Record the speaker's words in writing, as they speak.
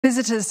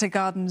Visitors to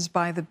Gardens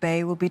by the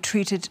Bay will be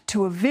treated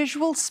to a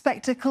visual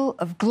spectacle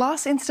of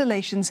glass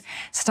installations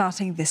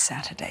starting this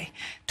Saturday.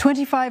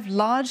 25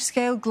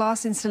 large-scale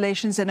glass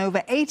installations and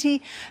over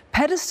 80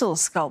 pedestal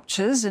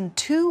sculptures and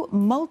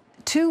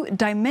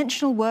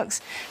two-dimensional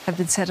works have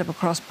been set up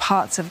across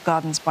parts of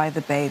Gardens by the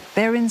Bay.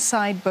 They're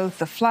inside both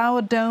the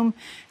Flower Dome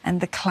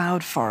and the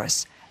Cloud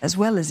Forest, as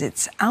well as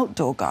its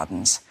outdoor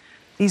gardens.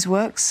 These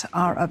works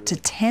are up to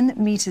 10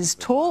 meters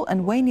tall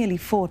and weigh nearly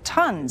 4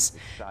 tons.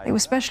 They were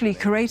specially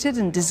curated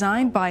and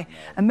designed by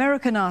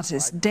American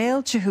artist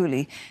Dale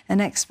Chihuly, an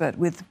expert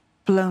with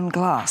blown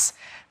glass.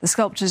 The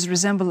sculptures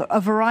resemble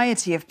a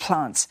variety of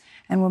plants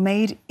and were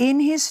made in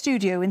his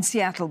studio in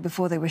Seattle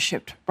before they were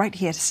shipped right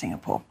here to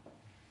Singapore.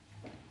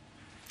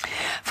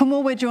 For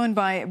more, we're joined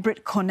by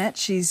Britt Cornett.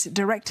 She's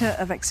Director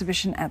of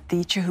Exhibition at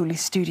the Chihuly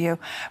Studio.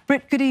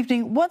 Britt, good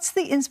evening. What's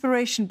the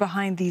inspiration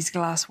behind these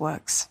glass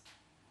works?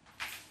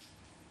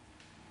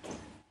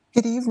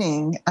 Good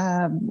evening.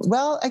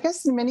 Well, I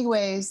guess in many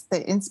ways,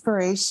 the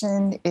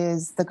inspiration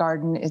is the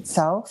garden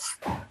itself.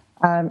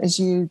 As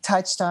you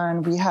touched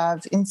on, we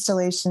have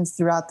installations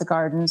throughout the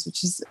gardens,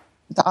 which is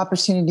the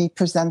opportunity to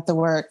present the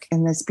work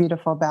in this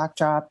beautiful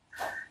backdrop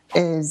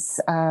is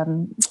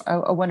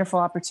a wonderful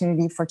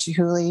opportunity for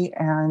Chihuly.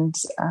 And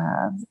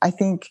I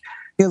think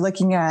you're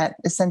looking at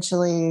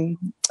essentially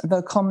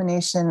the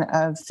culmination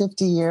of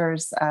 50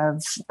 years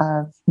of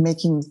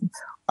making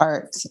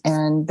art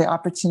and the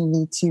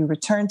opportunity to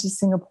return to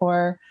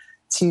Singapore,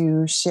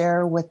 to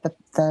share with the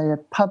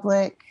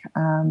public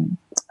and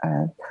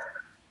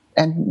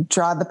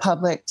draw the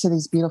public to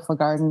these beautiful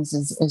gardens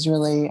is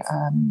really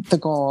the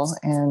goal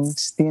and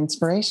the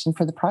inspiration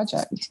for the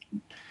project.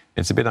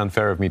 It's a bit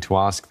unfair of me to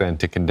ask then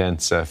to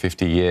condense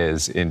 50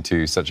 years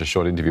into such a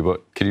short interview,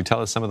 but could you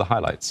tell us some of the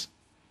highlights?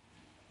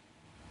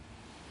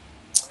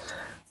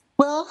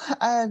 Well,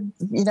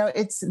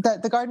 it's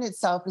the garden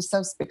itself is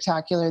so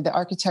spectacular. The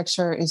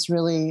architecture is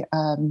really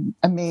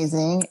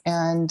amazing.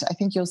 And I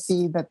think you'll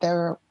see that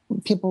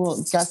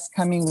guests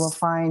coming will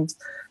find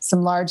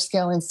some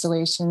large-scale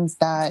installations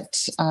that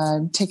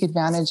take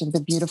advantage of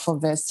the beautiful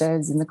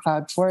vistas in the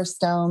Cloud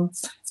Forest Dome,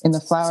 in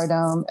the Flower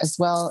Dome, as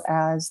well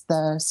as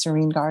the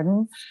Serene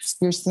Garden.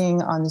 You're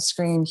seeing on the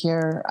screen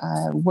here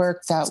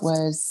work that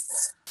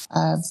was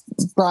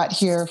brought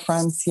here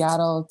from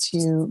Seattle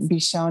to be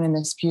shown in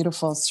this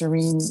beautiful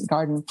Serene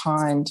Garden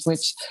pond,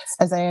 which,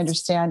 as I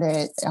understand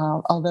it,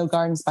 although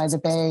Gardens by the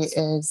Bay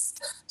is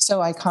so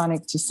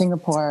iconic to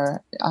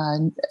Singapore,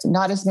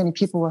 not as many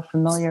people were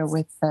familiar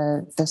with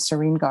the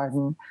Serene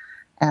Garden.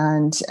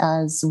 And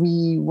as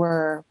we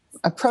were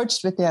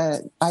approached with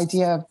the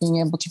idea of being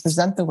able to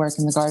present the work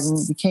in the garden,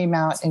 we came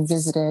out and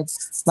visited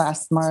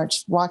last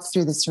March, walked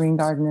through the Serene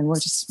Garden, and were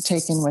just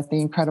taken with the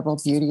incredible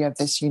beauty of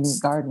this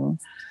unique garden.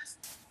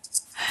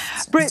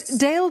 Britt,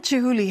 Dale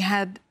Chihuly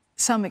had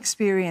some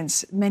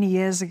experience many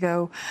years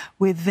ago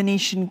with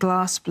Venetian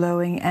glass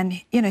blowing,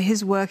 and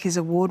his work is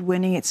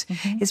award-winning.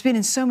 It's been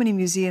in so many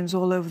museums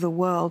all over the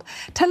world.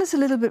 Tell us a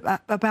little bit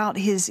about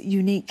his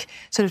unique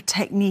sort of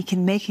technique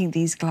in making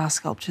these glass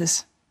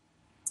sculptures.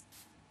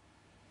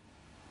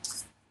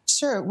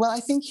 Sure. Well, I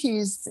think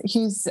he's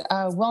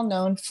well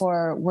known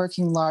for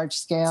working large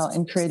scale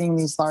and creating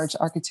these large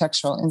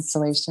architectural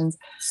installations,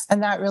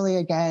 and that really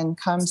again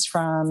comes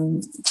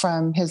from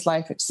his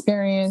life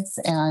experience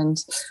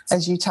and,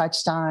 as you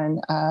touched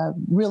on,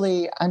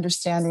 really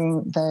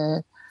understanding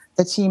the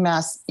team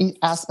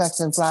aspects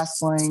of glass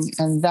blowing,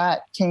 and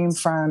that came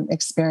from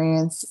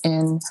experience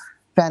in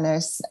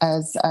Venice.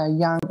 As a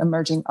young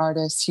emerging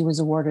artist, he was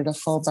awarded a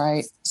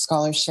Fulbright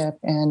scholarship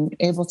and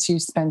able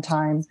to spend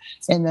time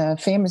in the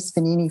famous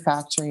Vanini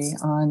factory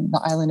on the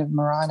island of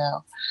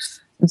Murano.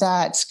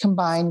 That,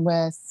 combined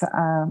with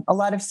a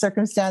lot of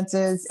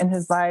circumstances in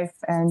his life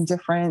and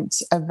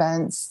different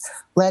events,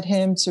 led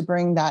him to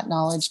bring that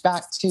knowledge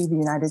back to the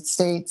United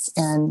States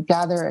and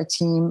gather a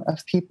team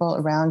of people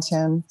around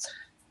him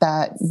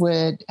that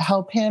would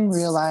help him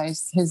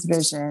realize his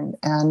vision.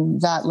 And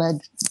that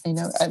led,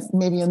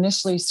 maybe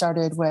initially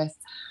started with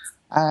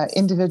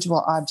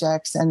individual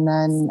objects and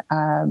then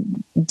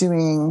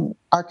doing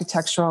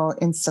architectural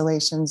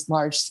installations,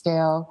 large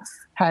scale,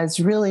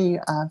 has really,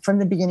 from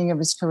the beginning of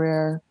his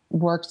career,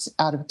 worked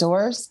out of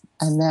doors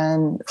and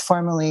then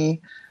formally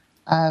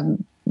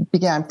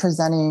began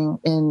presenting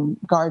in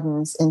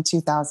gardens in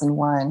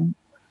 2001.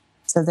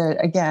 So that,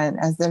 again,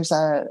 as there's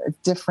a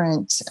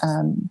different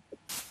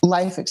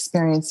life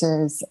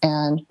experiences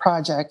and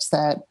projects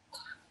that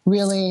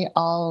really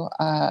all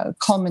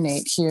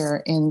culminate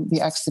here in the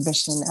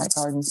exhibition at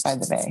Gardens by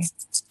the Bay.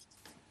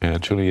 Yeah,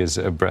 it truly is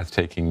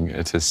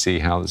breathtaking to see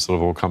how this sort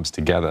of all comes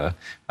together.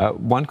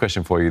 One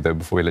question for you, though,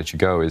 before we let you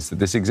go, is that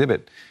this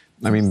exhibit,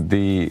 I mean,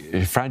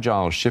 the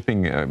fragile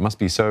shipping must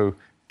be so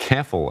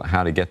careful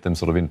how to get them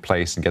sort of in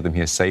place and get them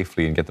here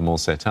safely and get them all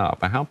set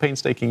up. How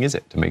painstaking is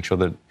it to make sure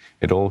that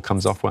it all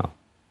comes off well?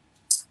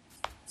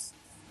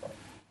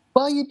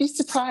 Well, you'd be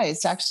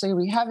surprised. Actually,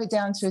 we have it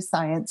down to a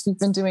science. We've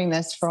been doing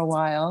this for a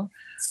while,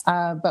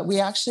 but we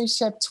actually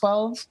shipped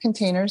 12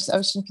 containers,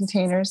 ocean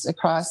containers,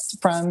 across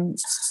from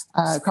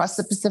across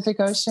the Pacific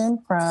Ocean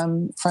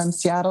from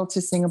Seattle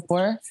to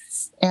Singapore.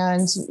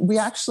 And we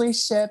actually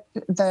ship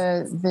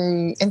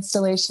the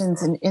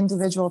installations in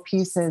individual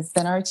pieces.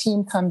 Then our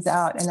team comes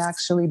out and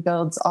actually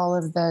builds all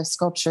of the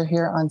sculpture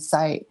here on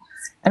site.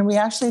 And we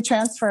actually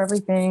transfer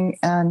everything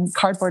in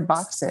cardboard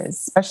boxes,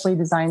 specially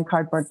designed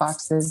cardboard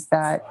boxes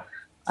that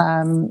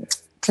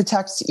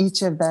protects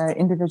each of the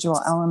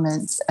individual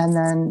elements. And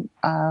then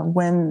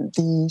when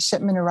the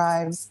shipment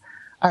arrives,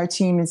 our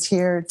team is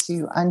here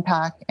to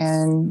unpack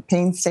and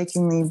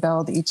painstakingly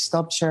build each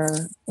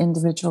sculpture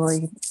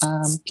individually,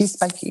 piece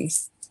by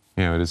piece.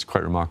 Yeah, it is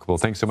quite remarkable.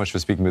 Thanks so much for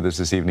speaking with us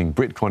this evening.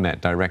 Britt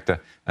Cornett, Director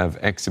of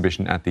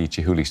Exhibition at the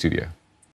Chihuly Studio.